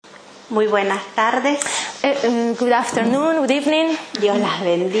Muy buenas tardes. Good afternoon, good evening. Dios las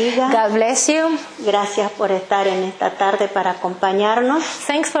bendiga. God bless you. Gracias por estar en esta tarde para acompañarnos.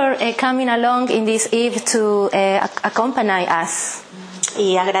 Thanks for coming along in this eve to accompany us.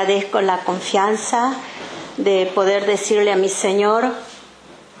 Y agradezco la confianza de poder decirle a mi Señor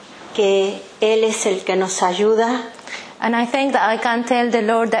que Él es el que nos ayuda. And I think that I can tell the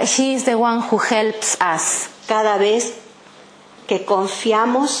Lord that He is the one who helps us. Cada vez que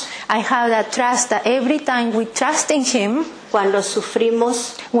confiamos, I have that trust that every time we trust in Him, cuando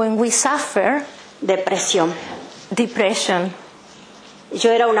sufrimos when we suffer depresión. depression. Yo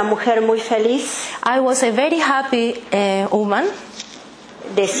era una mujer muy feliz, I was a very happy woman.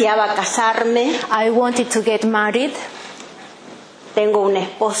 deseaba casarme, I wanted to get married. tengo un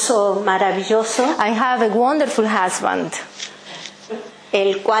esposo maravilloso, I have a wonderful husband,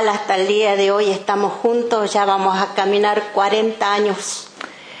 el cual hasta el día de hoy estamos juntos, ya vamos a caminar 40 años.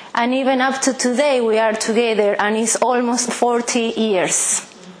 and even up to today we are together, and it's almost 40 years.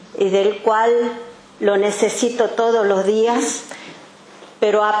 Y del cual lo necesito todos los días,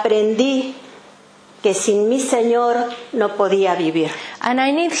 pero aprendí que sin mi Señor no podía vivir. And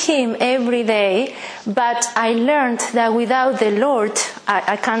I need Him every day, but I learned that without the Lord,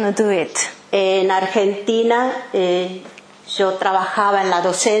 I cannot do it. En Argentina yo trabajaba en la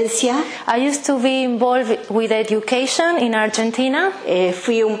docencia, I used to be involved with education in Argentina.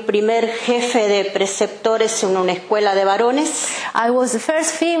 fui un primer jefe de preceptores en una escuela de varones. I was the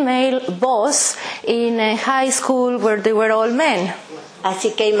first female boss in a high school where they were all men.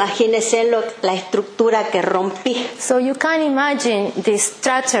 Así que imagínense la estructura que rompí. So you can imagine the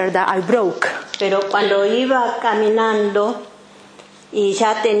structure that I broke. Pero cuando iba caminando y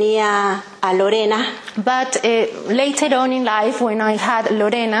ya tenía a Lorena, But later on in life, when I had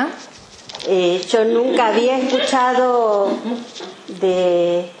Lorena, yo nunca había escuchado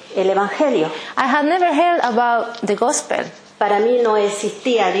de el Evangelio. I had never heard about the gospel. Para mí no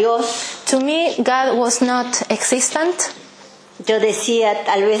existía Dios. To me, God was not existent. Yo decía,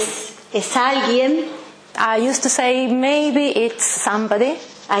 tal vez es alguien. I used to say, maybe it's somebody.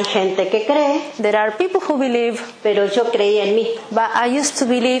 Hay gente que cree, There are people who believe, pero yo creía en mí. but I used to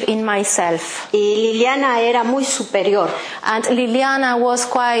believe in myself. Y Liliana era muy superior. And Liliana was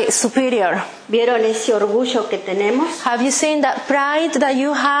quite superior. ¿Vieron ese orgullo que tenemos? Have you seen that pride that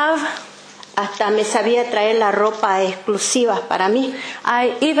you have? Hasta me sabía traer la ropa exclusiva para mí,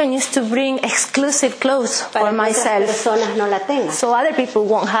 I even used to bring exclusive clothes para for que otras myself, personas no la tengan. so other people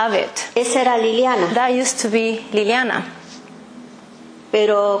won't have it. Esa era Liliana. That used to be Liliana.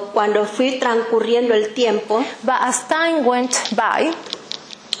 Pero cuando fui transcurriendo el tiempo, But as time went by,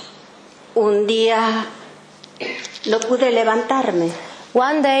 un día no pude levantarme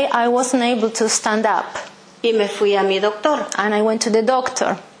one day I wasn't able to stand up, y me fui a mi doctor and I went to the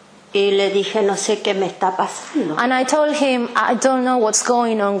doctor. y le dije, no sé qué me está pasando. And I told him, I don't know what's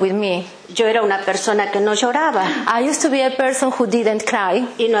going on with me. Yo era una persona que no lloraba I used to be a person who didn't cry,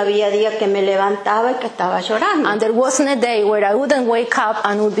 y no había día que me levantaba y que estaba llorando. and there wasn't a day where I wouldn't wake up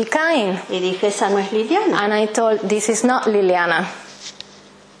and would be crying. Y dije, esa no es Liliana. And I told, this is not Liliana.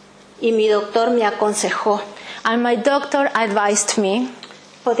 Y mi doctor me aconsejó, And my doctor advised me,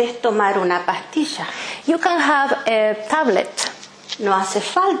 podés tomar una pastilla. you can have a tablet. No hace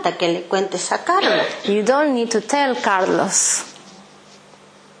falta que le cuentes a Carlos. You don't need to tell Carlos.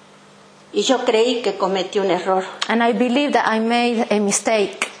 Y yo creí que cometí un error, And I believe that I made a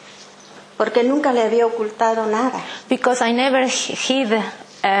mistake, porque nunca le había ocultado nada. because I never hid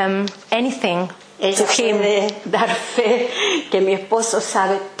anything Ella to him. puede dar fe que mi esposo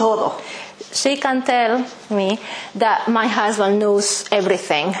sabe todo. She can tell me that my husband knows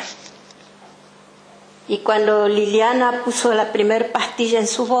everything. Y cuando Liliana puso la primer pastilla en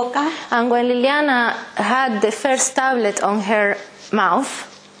su boca, And when Liliana had the first tablet on her mouth,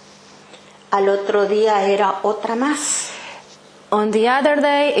 al otro día era otra más. on the other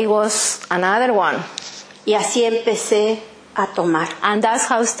day it was another one. Y así empecé a tomar. And that's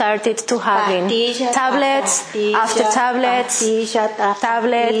how I started to having Pastilla, tablets pastilla, after tablets, pastilla,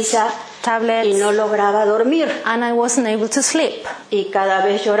 tablets, pastilla, tablets, y no lograba dormir. and I wasn't able to sleep. Y cada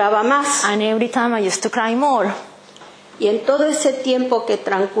vez lloraba más. And every time I used to cry more. Y en todo ese tiempo que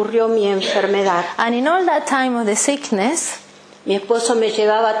transcurrió mi enfermedad, And in all that time of the sickness, mi esposo me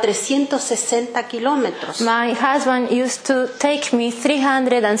llevaba 360 kilómetros. my husband used to take me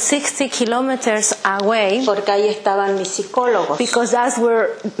 360 kilometers away, Porque ahí estaban mis psicólogos. because that's where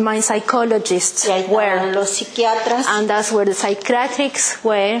my psychologists Y ahí estaban were. los psiquiatras. And that's where the psychiatrics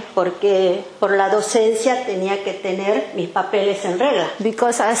were, Porque por la docencia tenía que tener mis papeles en regla.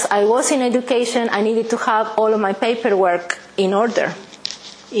 because as I was in education, I needed to have all of my paperwork in order.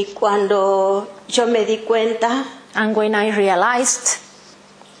 Y cuando yo me di cuenta, And when I realized,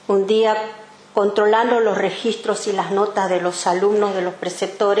 un día controlando los registros y las notas de los alumnos, de los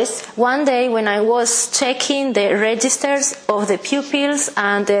preceptores, one day when I was checking the registers of the pupils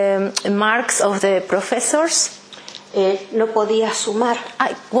and the marks of the professors, no podía sumar.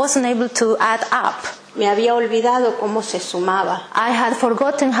 I wasn't able to add up. Me había olvidado cómo se sumaba. I had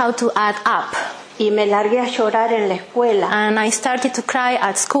forgotten how to add up. Y me largué a llorar en la escuela. And I started to cry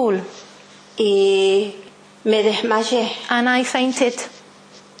at school. Y me desmayé. And I fainted.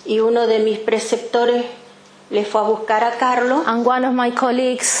 Y uno de mis preceptores le fue a buscar a Carlos. And one of my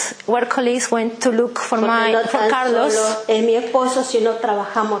work colleagues went to look for Carlos. Solo es mi esposo, sino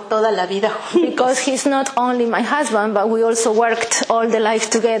trabajamos toda la vida juntos. Because he's not only my husband, but we also worked all the life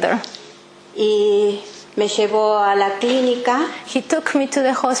together. Y me llevó a la clínica. He took me to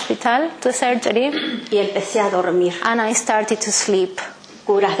the hospital, to surgery. Y empecé a dormir. And I started to sleep.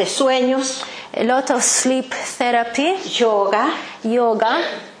 Curas de sueños. A lot of sleep therapy. Yoga.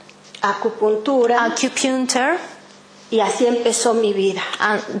 Acupuntura. Acupuncture. Y así empezó mi vida.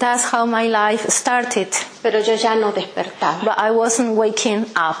 And that's how my life started. Pero yo ya no despertaba. But I wasn't waking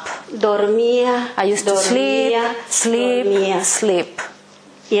up. Dormía. I used to sleep.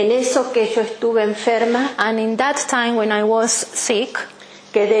 Y en eso que yo estuve enferma, and in that time when I was sick,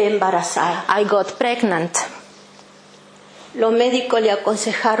 quedé embarazada. I got pregnant. Los médicos le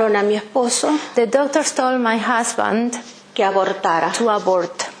aconsejaron a mi esposo The doctors told my husband que abortara. to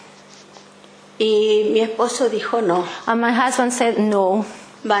abort. Y mi esposo dijo no. And my husband said no.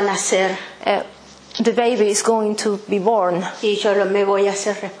 Van a ser. The baby is going to be born. Y yo me voy a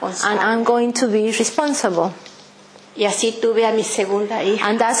hacer responsable. And I'm going to be responsible. Y así tuve a mi segunda hija.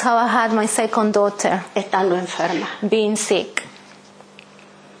 And that's how I had my second daughter. Estando enferma. Being sick.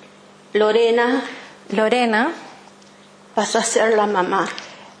 Lorena pasó a ser la mamá.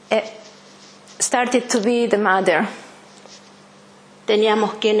 Started to be the mother.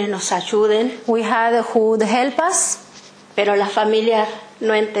 Teníamos quienes nos ayuden. We had who would help us. Pero la familia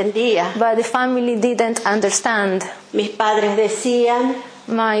no entendía. But the family didn't understand. Mis padres decían.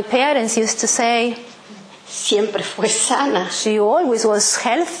 My parents used to say. Siempre fue sana. She always was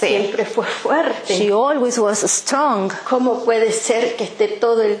healthy. Siempre fue fuerte. She always was strong. ¿Cómo puede ser que esté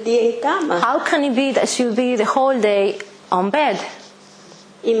todo el día en cama? How can it be that she'll be the whole day on bed?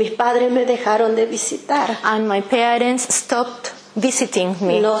 Y mis padres me dejaron de visitar. And my parents stopped visiting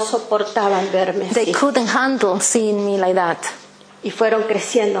me. No soportaban verme así. They couldn't handle seeing me like that. Y fueron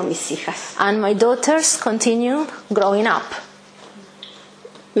creciendo mis hijas. And my daughters continued growing up.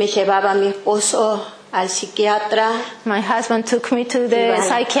 Me llevaba a mi esposo al psiquiatra. My husband took me to the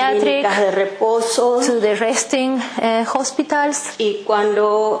psychiatric, de reposo. To the resting hospitals. Y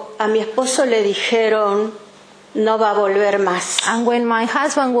cuando a mi esposo le dijeron no va a volver más. And when my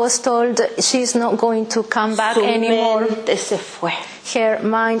husband was told she's not going to come back anymore, su mente se fue. Her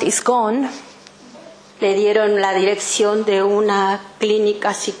mind is gone. Le dieron la dirección de una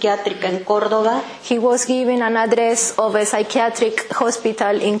clínica psiquiátrica en Córdoba. He was given an address of a psychiatric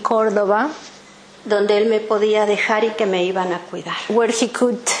hospital in Córdoba, donde él me podía dejar y que me iban a cuidar. Where he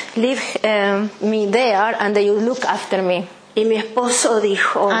could leave me there and they would look after me. Y mi esposo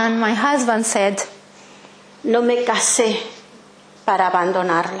dijo. And my husband said. No me casé para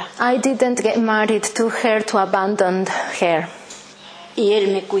abandonarla. I didn't get married to her to abandon her. Y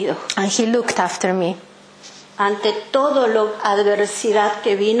él me cuidó. And he looked after me. Ante toda la adversidad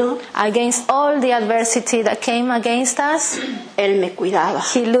que vino, against all the adversity that came against us, él me cuidaba.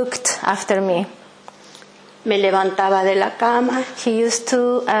 He looked after me. Me levantaba de la cama. He used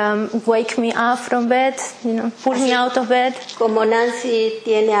to wake me up from bed, pull me out of bed. Como Nancy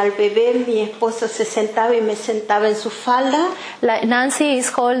tiene al bebé, mi esposo se sentaba y me sentaba en su falda. Like Nancy is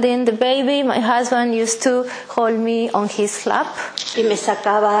holding the baby, my husband used to hold me on his lap. Y me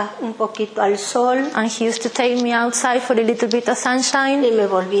sacaba un poquito al sol. And he used to take me outside for a little bit of sunshine. Y me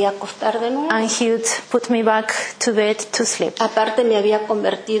volvía a acostar de nuevo. And he would put me back to bed to sleep. Aparte me había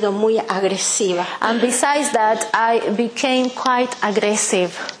convertido muy agresiva. And besides that, I became quite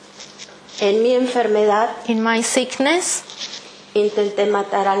aggressive. En mi enfermedad, in my sickness, intenté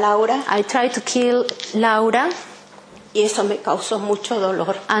matar a Laura. I tried to kill Laura. Y eso me causó mucho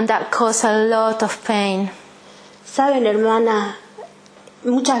dolor. And that caused a lot of pain. Saben, hermana,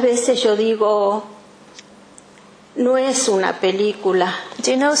 muchas veces yo digo, no es una película.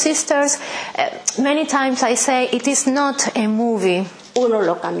 Do you know, sisters, many times I say it is not a movie. Uno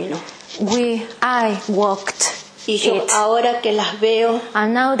lo caminó. I walked y yo it. Ahora que las veo,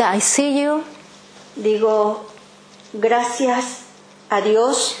 and now that I see you, digo, gracias a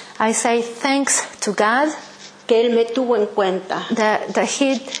Dios. I say thanks to God. que Él me tuvo en cuenta. that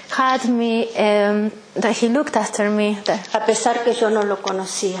He had me, that He looked after me, A pesar que yo no lo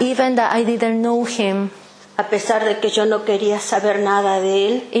conocía. even that I didn't know Him, A pesar de que yo no quería saber nada de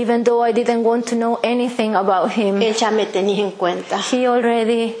Él. even though I didn't want to know anything about Him. Él ya me tenía en cuenta. He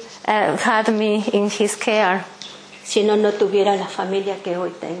already had me in His care. Si no, no tuviera la familia que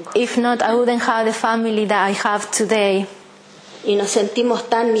hoy tengo. If not, I wouldn't have the family that I have today. Y nos sentimos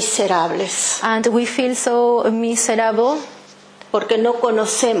tan miserables And we feel so miserable porque no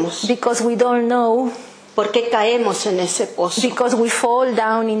conocemos because we don't know, por qué caemos en ese pozo. because we fall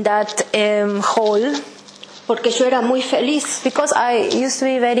down in that hole. Porque yo era muy feliz, Because I used to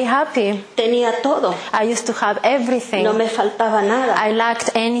be very happy. tenía todo, I used to have everything. no me faltaba nada. I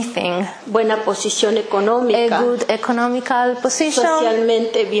lacked anything. Buena posición A económica, good economical position,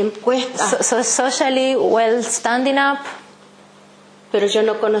 socialmente bien puesta, so socially well standing up, pero yo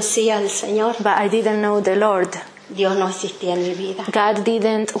no conocía al Señor. but I didn't know the Lord. Dios no existía en mi vida. God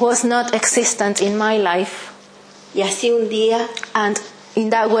was not existent in my life. Y así un día And in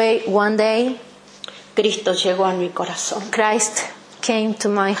that way, one day, Cristo llegó a mi corazón. Christ came to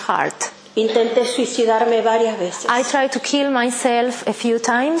my heart. Intenté suicidarme varias veces, I tried to kill myself a few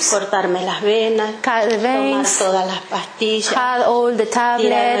times, cortarme las venas, cut the tomar veins, todas las pastillas, had all the tirarme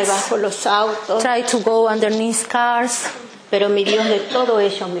tablets, bajo los autos, tried to go underneath cars, pero mi Dios de todo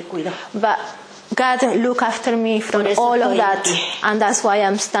ello me cuidó. but God looked after me from Por eso all of estoy that, aquí. and that's why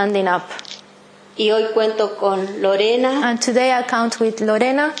I'm standing up. Y hoy cuento con Lorena, And today I count with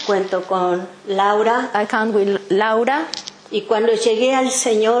Lorena, cuento con Laura, I count with Laura, y cuando llegué al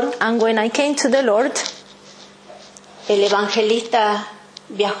Señor, and when I came to the Lord, el evangelista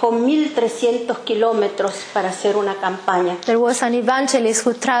viajó 1.300 kilómetros para hacer una campaña. there was an evangelist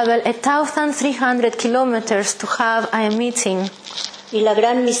who traveled 1,300 kilometers to have a meeting, Y la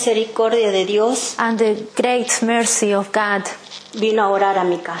gran misericordia de Dios and the great mercy of God, vino a orar a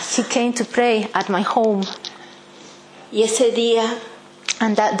mi casa. He came to pray at my home. Y ese día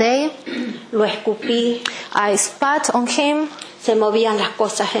And that day, lo escupí, I spat on him, se movían las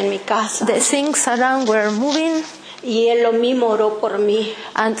cosas en mi casa. the things around were moving, Y él lo mismo oró por mí.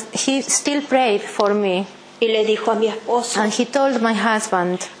 and he still prayed for me. Y le dijo a mi esposo, And he told my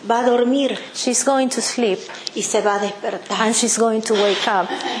husband, va a dormir she's going to sleep, y se va a despertar. and she's going to wake up.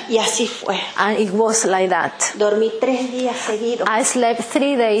 Y así fue. And it was like that. Dormí 3 días seguidos. I slept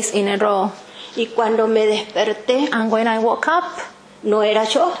 3 days in a row, Y cuando me desperté, and when I woke up, no era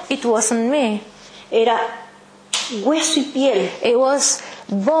yo, it wasn't me. era hueso y piel. It was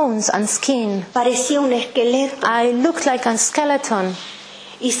bones and skin. Parecía un esqueleto. I looked like a skeleton.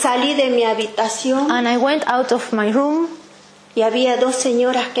 Y salí de mi habitación And I went out of my room, y había 2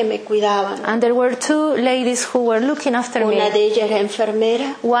 señoras que me cuidaban. and there were 2 ladies who were looking after me. Una de ellas era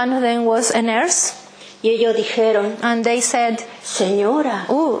enfermera One of them was a nurse, y ellos dijeron, and they said, señora,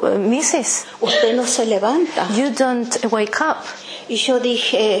 "Oh, Mrs., usted no se levanta. you don't wake up." Y yo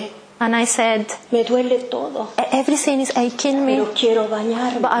dije, And I said, me duele todo, "Everything is aching me, pero quiero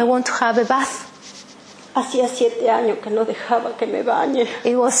bañarme. but I want to have a bath." Hacía 7 años que no dejaba que me bañe.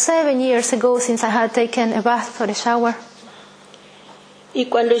 It was 7 years ago since I had taken a bath or a shower. Y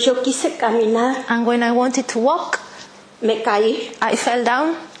cuando yo quise caminar, And when I wanted to walk, me caí I fell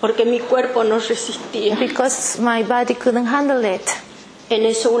down porque mi cuerpo no resistía. because my body couldn't handle it. En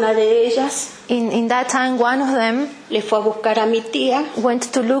eso una de ellas In that time, one of them le fue a buscar a mi tía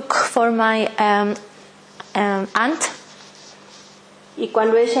went to look for my aunt, y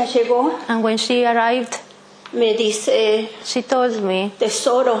cuando ella llegó and when she arrived, me dice, she told me,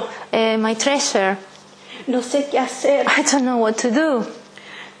 tesoro, "My treasure, no sé qué hacer. I don't know what to do.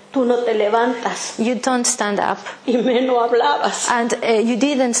 Tú no te levantas You don't stand up, y menos hablabas. and you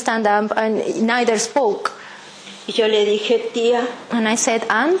didn't stand up and neither spoke." Y yo le dije, tía, And I said,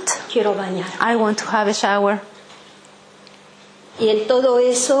 "Aunt, quiero bañar. I want to have a shower." Y en todo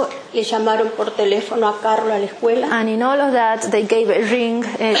eso le llamaron por teléfono a Carlos a la escuela. And in all of that, they gave a ring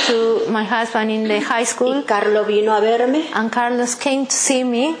to my husband in the high Y school, Carlos vino a verme. and Carlos came to see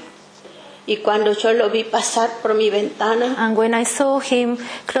me. Y cuando yo lo vi pasar por mi ventana, And when I saw him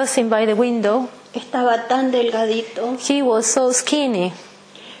crossing by the window, estaba tan delgadito he was so skinny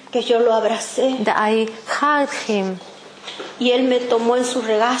que yo lo abracé. that I hugged him, Y él me tomó en su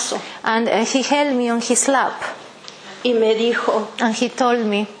regazo and he held me on his lap, y me dijo, and he told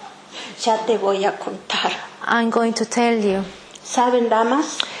me, ya te voy a contar. "I'm going to tell you." ¿Saben,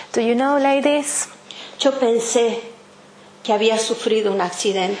 damas? Do you know, ladies? Yo pensé que había sufrido un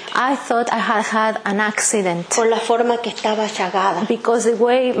accidente I thought I had had an accident por la forma que estaba llagada. because the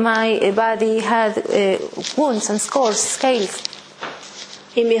way my body had wounds and scars, scales.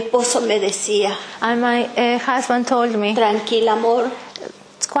 Y mi esposo me decía, And my husband told me, tranquila amor,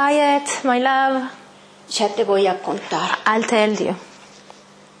 "It's quiet, my love, ya te voy a contar. I'll tell you."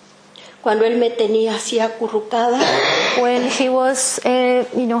 Cuando él me tenía así acurrucada When he was,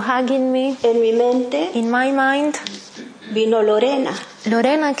 hugging me, en mi mente, in my mind, vino Lorena.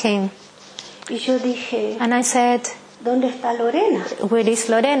 Lorena came. Y yo dije, And I said, ¿dónde está Lorena? "Where is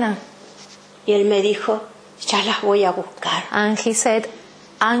Lorena?" Y él me dijo, ya las voy a buscar. And he said,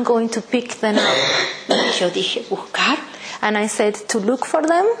 "I'm going to pick them up." Y yo dije, ¿buscar? And I said, "To look for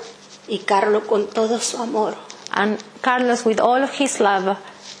them?" Y Carlos, con todo su amor, And Carlos, with all of his love,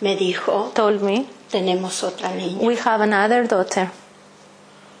 me dijo, told me, tenemos otra niña. "We have another daughter."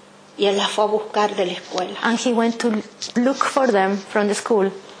 Y él la fue a buscar de la escuela. And he went to look for them from the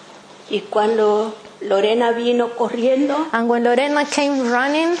school. Y cuando Lorena vino corriendo, And when Lorena came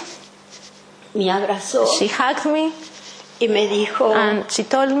running, me abrazó she hugged me y me dijo, and she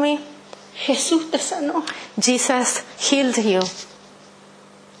told me, Jesús te sanó. "Jesus healed you."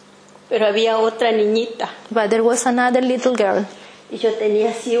 Pero había otra niñita But there was another little girl, y yo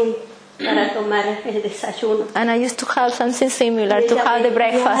tenía así para tomar el desayuno. and I used to have something similar Y to ella have the me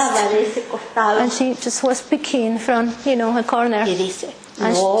breakfast. miraba de ese costado And she just was picking from, a corner. y dice,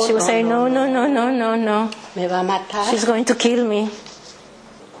 And no, she was saying, no, no, me va a matar. she's going to kill me.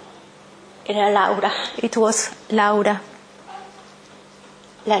 Era Laura, It was Laura,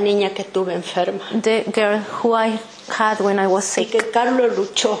 la niña que tuve enferma. the girl who I had when I was Y sick, que Carlos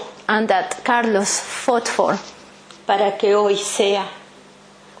luchó and that Carlos fought for. para que hoy sea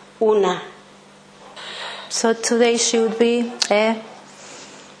una So today she would be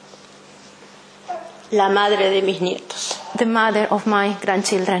la madre de mis nietos. the mother of my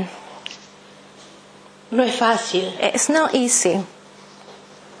grandchildren. No es fácil, It's not easy,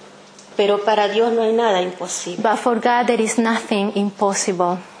 pero para Dios no hay nada imposible. but for God there is nothing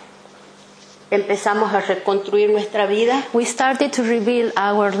impossible. Empezamos a reconstruir nuestra vida, We started to rebuild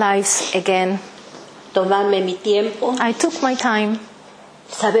our lives again. tomarme mi tiempo, I took my time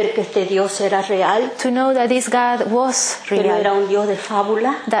saber que este Dios era real, to know that this God was que no era real, un Dios de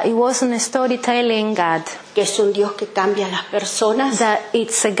fábula, that it wasn't a storytelling God, que es un Dios que cambia a las personas, that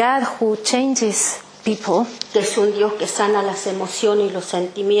it's a God who changes people, que es un Dios que sana las emociones y los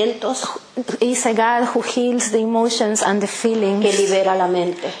sentimientos, it's a God who heals the emotions and the que feelings, libera la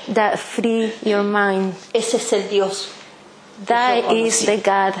mente. that free your mind. Ese es el Dios. That is the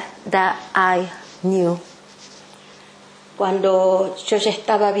God that I knew. Cuando yo ya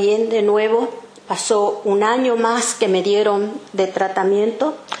estaba bien de nuevo, pasó un año más que me dieron de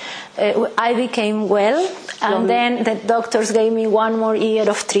tratamiento. I became well, and then the doctors gave me 1 more year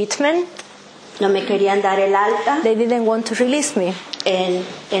of treatment. No me querían dar el alta. They didn't want to release me. En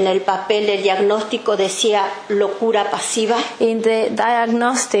el papel del diagnóstico decía locura pasiva. In the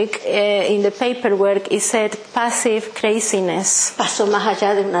diagnostic, in the paperwork, it said passive craziness. Pasó más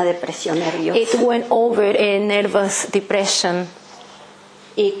allá de una depresión nerviosa. It went over a nervous depression.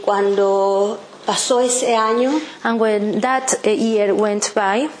 Y cuando pasó ese año, And when that year went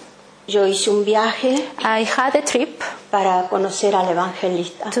by, yo hice un viaje I had a trip para conocer al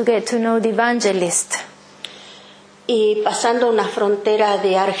evangelista. to get to know the evangelist. Y pasando una frontera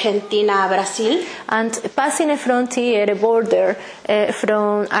de Argentina a Brasil, And passing a frontier, a border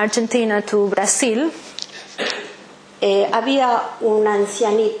from Argentina to Brazil, había un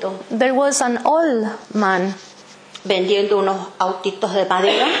ancianito there was an old man. vendiendo unos autitos de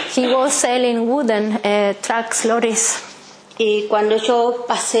madera. He was selling wooden trucks, lorries. Y cuando yo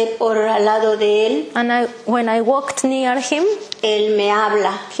pasé por al lado de él, And when I walked near him, él me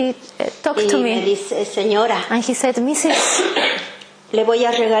habla he talked y to me me. dice, señora, And he said, "Mrs., le voy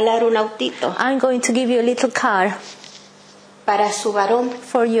a regalar un autito I'm going to give you a little car para su varón.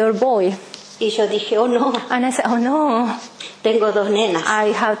 for your boy." Y yo dije, oh no, And I said, "Oh no, tengo dos nenas.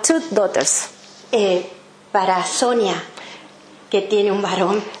 I have 2 daughters. Para Sonia, que tiene un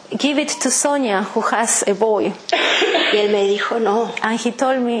varón. Give it to Sonia, who has a boy." Y él me dijo, no, And he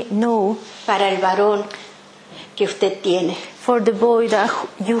told me, "No, para el varón que usted tiene. for the boy that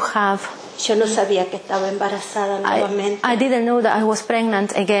you have." Yo no sabía que estaba embarazada nuevamente, I didn't know that I was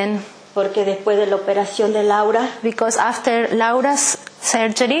pregnant again, porque después de la operación de Laura, because after Laura's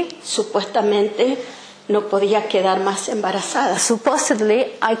surgery, supuestamente no podía quedar más embarazada. supposedly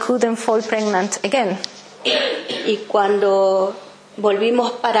I couldn't fall pregnant again. Y cuando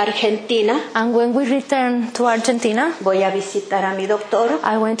volvimos para Argentina, And when we returned to Argentina, voy a visitar a mi doctor.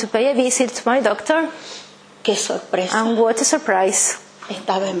 I went to pay a visit to my doctor, Qué sorpresa, and what a surprise,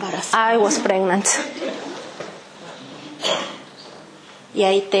 estaba embarazada. I was pregnant. Y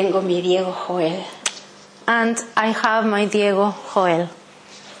ahí tengo mi Diego Joel. And I have my Diego Joel.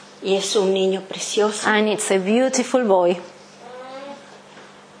 Y es un niño precioso. and it's a beautiful boy.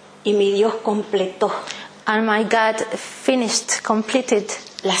 Y mi Dios completó And my God completed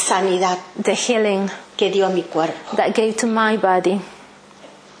la sanidad the healing que dio a mi cuerpo. that gave to my body.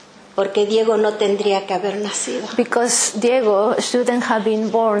 Porque Diego no tendría que haber nacido, Because Diego shouldn't have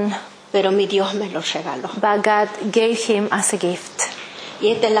been born, pero mi Dios me lo regaló. but God gave him as a gift. Y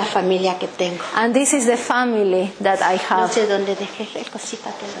esta es la familia que tengo. And this is the family that I No have. sé dónde dejé la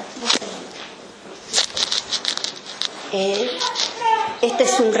cosita que no sé dónde. Este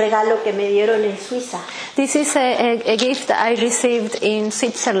es un regalo que me dieron en Suiza. This is a gift that I received in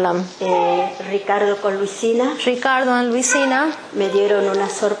Switzerland. Ricardo con Luisina Ricardo and Luisina me dieron una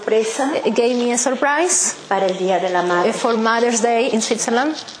sorpresa gave me a surprise para el Día de la Madre. for Mother's Day in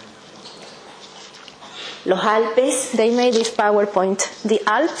Switzerland. Los Alpes, They made this PowerPoint. The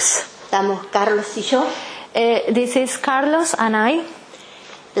Alps. estamos Carlos y yo. This is Carlos and I.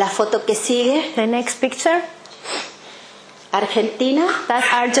 La foto que sigue, The next picture. Argentina, That's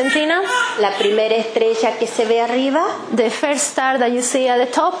Argentina. la primera estrella que se ve arriba The first star that you see at the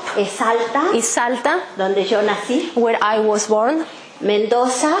top es Salta, is Salta, donde yo nací. where I was born.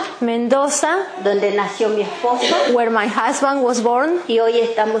 Mendoza, Mendoza, donde nació mi esposo. where my husband was born. Y hoy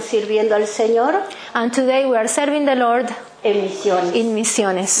estamos sirviendo al Señor And today we are serving the Lord en Misiones. in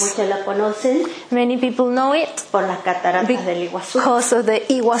Misiones. Muchos la conocen Many people know it por las cataratas del Iguazú. because of the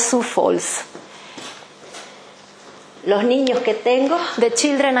Iguazu Falls. Los niños que tengo, The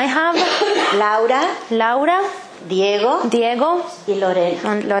children I have, Laura, Laura, Diego Diego, y Lorena.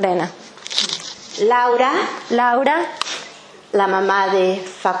 and Lorena. Laura, Laura la mamá de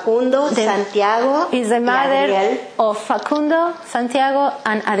Facundo, Santiago is the y mother Adriel. of Facundo, Santiago,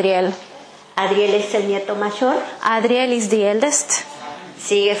 and Adriel. Adriel es el nieto mayor, Adriel is the eldest,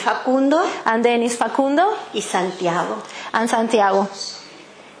 sigue Facundo and then is Facundo y Santiago. and Santiago.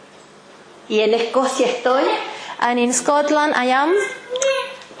 Y en Escocia estoy And in Scotland I am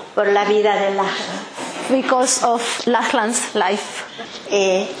por la vida de la because of Lachlan's life.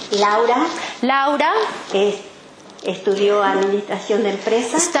 Laura Laura estudió administración de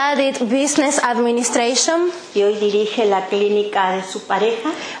empresas studied business administration, y hoy dirige la clínica de su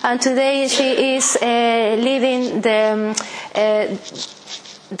pareja. and today she is leading the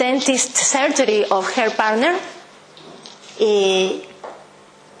dentist surgery of her partner.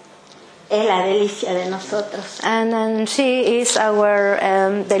 Es la delicia de nosotros. And she is our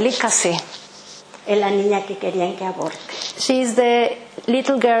delicacy. Es la niña que querían que aborte. She is the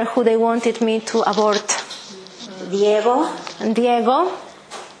little girl who they wanted me to abort. Diego And Diego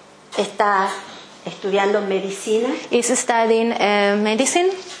está estudiando medicina, is studying medicine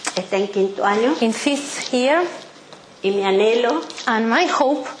está en 5º año in 5th year. y mi anhelo And my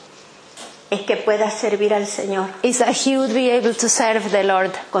hope es que pueda servir al Señor is that he would be able to serve the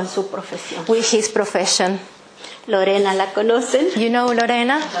Lord con su profesión. with his profession. Lorena la conocen, You know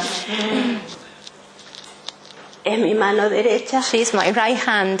Lorena? es mi mano derecha, She is my right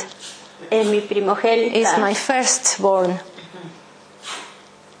hand, es mi is primogénita, my firstborn.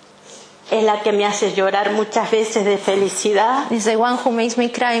 es la que me hace llorar muchas veces de felicidad Is the one who makes me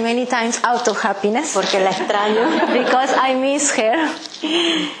cry many times out of happiness porque la extraño. because I miss her.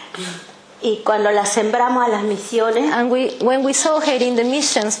 Y cuando la sembramos a las misiones, And when we saw her in the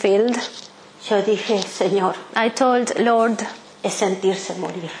missions field, yo dije, Señor, I told Lord, es sentirse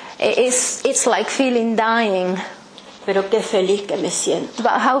morir. it's like feeling dying, Pero qué feliz que me siento.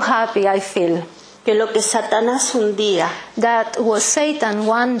 but how happy I feel. Que lo que Satanás un día That was Satan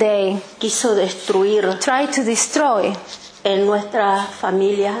one day quiso destruir tried to destroy en nuestra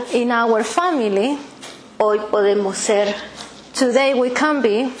familia, in our family. hoy podemos ser Today we can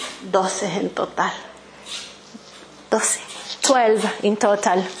be 12 en total. 12. 12 in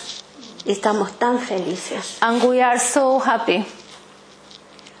total. Y estamos tan felices. And we are so happy.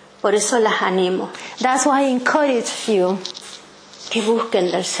 Por eso las animo That's why I encourage you que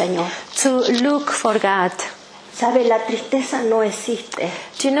busquen del Señor. to look for God. ¿Sabe? La tristeza no existe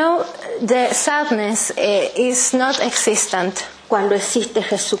Do you know, the sadness is not existent cuando existe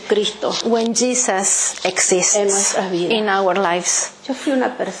Jesucristo when Jesus en exists nuestras vidas. in our lives. Yo fui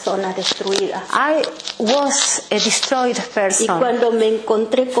una persona destruida. I was a destroyed Y person. cuando me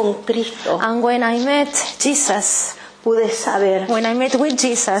encontré con Cristo, And when I met Jesus, pude saber when I met with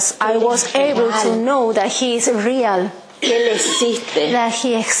Jesus, I was able to know that He is real, que Él existe that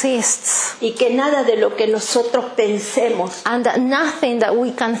He exists, y que nada de lo que nosotros pensemos and that nothing that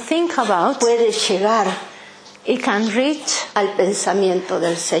we can think about, puede llegar it can reach al pensamiento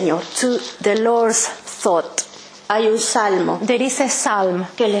del Señor. to the Lord's thought. Hay un salmo There is a psalm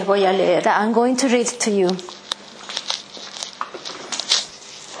que les voy a leer. that I'm going to read to you.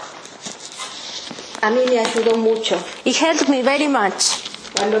 A mí me ayudó mucho. It helped me very much.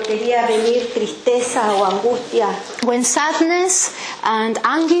 Cuando quería venir tristeza o angustia, When sadness and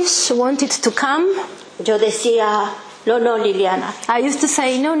anguish wanted to come, yo decía, no, Liliana, I used to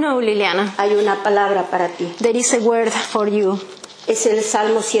say, no, Liliana, hay una palabra para ti. there is a word for you. Es el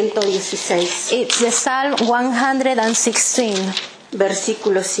Salmo 116, It's the Psalm 116,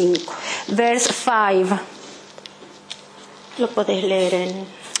 versículo 5. verse 5. Lo podés leer en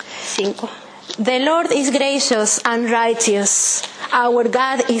 5. The Lord is gracious and righteous. Our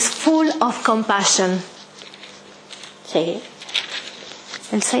God is full of compassion. Sí,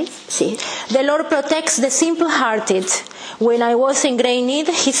 ¿El 6? sí. The Lord protects the simple-hearted. When I was in great need,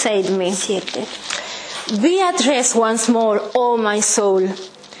 He saved me. 7. Be at rest once more, O my soul,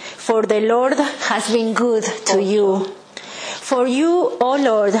 for the Lord has been good to you. For you, O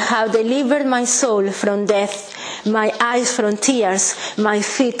Lord, have delivered my soul from death, my eyes from tears, my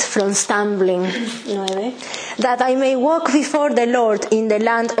feet from stumbling, 9. that I may walk before the Lord in the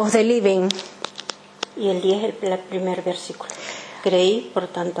land of the living. Y el 10 el primer versículo. Creí, por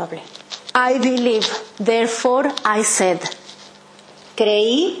tanto hablé. I believe, therefore I said.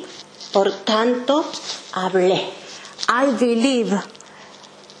 Creí, por tanto hablé. I believe,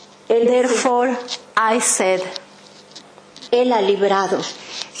 therefore I said. Él ha librado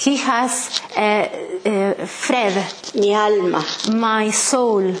He has freed mi alma my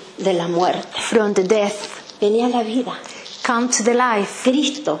soul de la muerte. from the death. Venía la vida. Come to the life.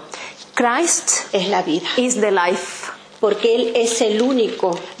 Cristo Christ es la vida. is the life. Porque Él es el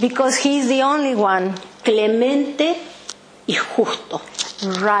único Because He is the only one, clemente y justo,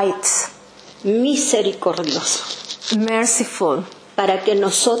 right, misericordioso, merciful. para que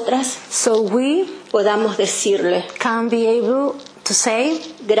nosotras So we podamos decirle, can be able to say,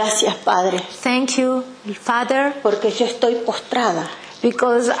 gracias Padre, thank you, Father, porque yo estoy postrada.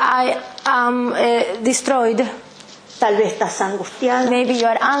 because I am destroyed. Tal vez estás angustiada, Maybe you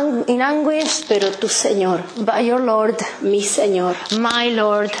are in anguish, pero tu Señor, but your Lord, mi Señor, my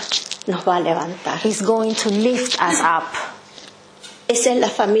Lord, nos va a levantar. is going to lift us up. Esa es la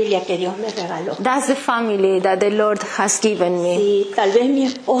familia que Dios me regaló. That's the family that the Lord has given me. Si tal vez mi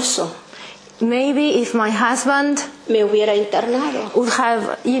esposo Maybe if my husband me hubiera internado, would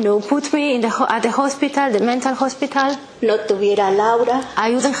have, put me in at the hospital, the mental hospital, no tuviera Laura,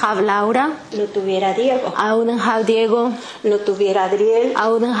 I wouldn't have Laura, no tuviera Diego, I wouldn't have Diego, no tuviera Adriel, I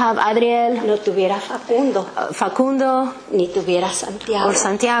wouldn't have Adriel, no tuviera Facundo, Facundo, ni tuviera Santiago. or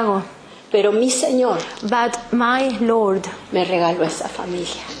Santiago. Pero mi Señor But my Lord me regaló esa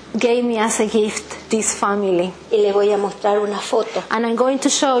familia. gave me as a gift this family. Y le voy a mostrar una foto. And I'm going to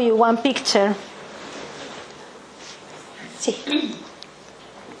show you one picture. Sí.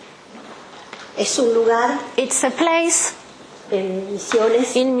 Es un lugar It's a place en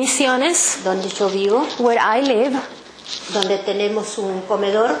Misiones, in Misiones, donde yo vivo, where I live, donde tenemos un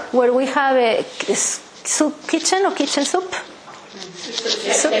comedor, where we have a soup kitchen or kitchen soup.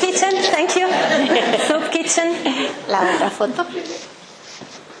 Soup kitchen, thank you. Soup kitchen. la otra foto.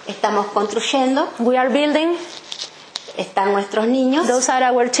 Estamos construyendo, We are building. están nuestros niños, Those are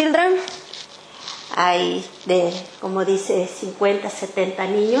our children. hay como dice, 50, 70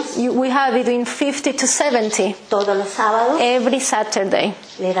 niños, We have between 50 to 70 todos los sábados, every Saturday.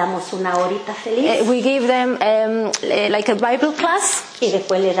 le damos una horita feliz We give them like a Bible class, y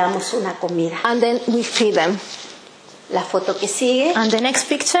después le damos una comida. and then we feed them. La foto que sigue And the next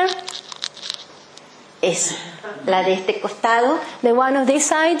picture, es la de este costado, the one of this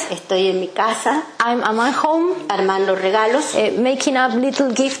side, estoy en mi casa I'm at my home armando regalos making up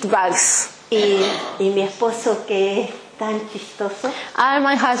little gift bags. y mi esposo que es tan chistoso, And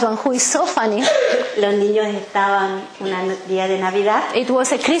my husband, who is so funny, los niños estaban un día de Navidad it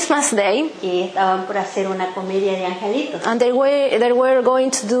was a Christmas day, y estaban por hacer una comedia de angelitos and they were going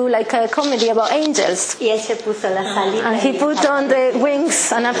to do like a comedy about angels. y él se puso las alitas And he put on the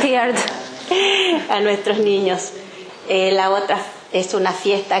wings and appeared. a nuestros niños. La otra es una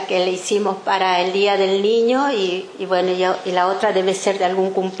fiesta que le hicimos para el Día del Niño y bueno, y la otra debe ser de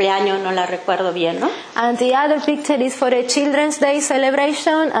algún cumpleaños, no la recuerdo bien, ¿no? And the other picture is for a Children's Day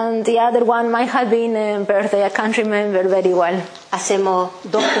celebration, and the other one might have been a birthday. I can't remember very well. Hacemos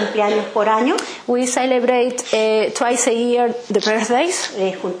 2 cumpleaños por año, We celebrate twice a year the birthdays.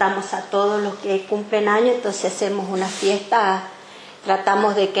 juntamos a todos los que cumplen años, entonces hacemos una fiesta,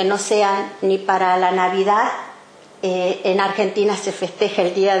 tratamos de que no sea ni para la Navidad. En Argentina se festeja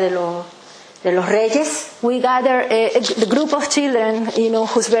el Día de los Reyes. We gather the group of children,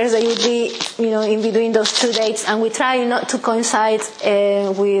 whose birthday would be, in between those 2 dates, and we try not to coincide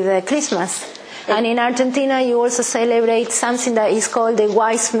with Christmas. And in Argentina, you also celebrate something that is called the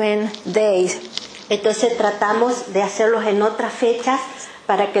Wise Men Day. Entonces tratamos de hacerlos en otras fechas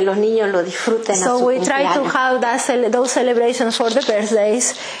para que los niños lo disfruten a So su we try to cumpleaños. have those celebrations for the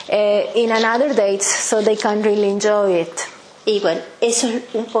birthdays in another dates so they can really enjoy it. Y bueno, eso es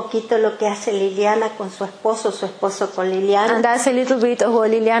un poquito lo que hace Liliana con su esposo con Liliana, And that's a little bit of what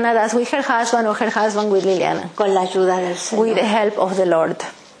Liliana does with her husband or her husband with Liliana, con la ayuda del with the Señor. help of the Lord.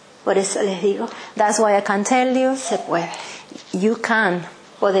 Por eso les digo, That's why I can tell you, se puede. you can.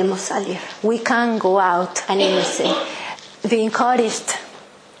 Podemos salir. We can go out. Anímense Be encouraged.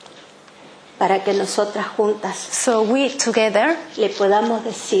 para que nosotras juntas So we together le podamos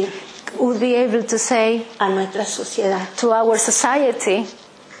decir would be able to say a nuestra sociedad to our society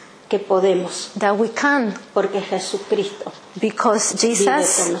que podemos, that we can, porque Jesucristo because vive con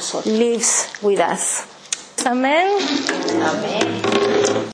Jesus nosotros. lives with us. Amen. Amén.